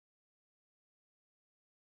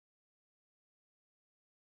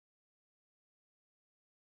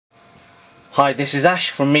Hi, this is Ash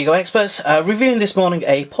from MeeGoExperts, reviewing this morning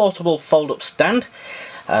a portable fold-up stand.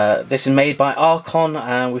 This is made by Arkon,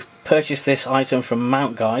 and we've purchased this item from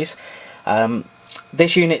Mount Guys.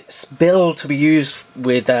 This unit's built to be used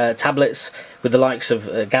with tablets with the likes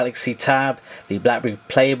of Galaxy Tab, the BlackBerry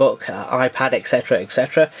Playbook, iPad, etc,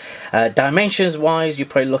 etc. Dimensions wise, you're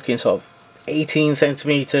probably looking sort of 18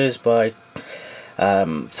 centimeters by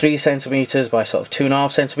 3 centimeters by sort of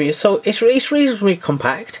 2.5 centimeters, so it's reasonably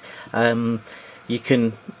compact. You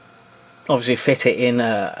can obviously fit it in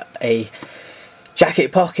a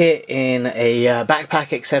jacket pocket, in a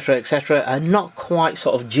backpack, etc, etc, and not quite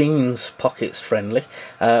sort of jeans pockets friendly,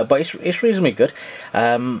 but it's reasonably good.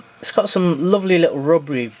 It's got some lovely little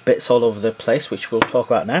rubbery bits all over the place, which we'll talk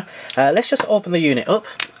about now. Let's just open the unit up,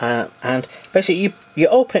 and basically you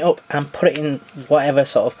open it up and put it in whatever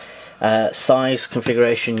sort of size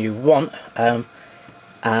configuration you want,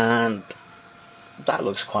 and that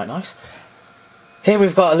looks quite nice. Here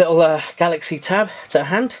we've got a little Galaxy Tab to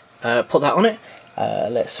hand. Put that on it.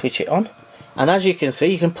 Let's switch it on, and as you can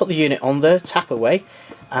see, you can put the unit on there, tap away,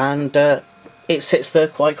 and it sits there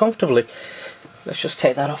quite comfortably. Let's just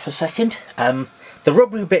take that off a second. The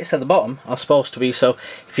rubbery bits at the bottom are supposed to be so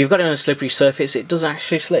if you've got it on a slippery surface, it does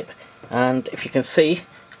actually slip, and if you can see,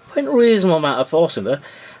 put a reasonable amount of force in there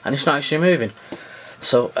and it's not actually moving.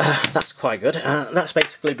 So that's quite good. That's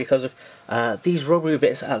basically because of these rubbery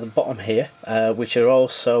bits at the bottom here, which are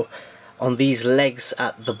also on these legs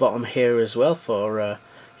at the bottom here as well, for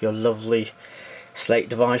your lovely slate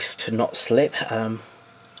device to not slip.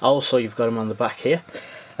 Also, you've got them on the back here.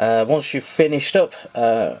 Once you've finished up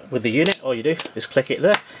with the unit, all you do is click it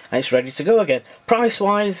there and it's ready to go again. Price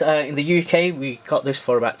wise, in the UK we got this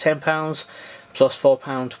for about £10 plus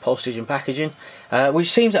 £4 postage and packaging,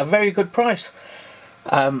 which seems a very good price.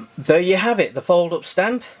 There you have it, the fold-up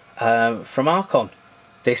stand from Arkon.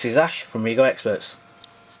 This is Ash from MeeGoExperts.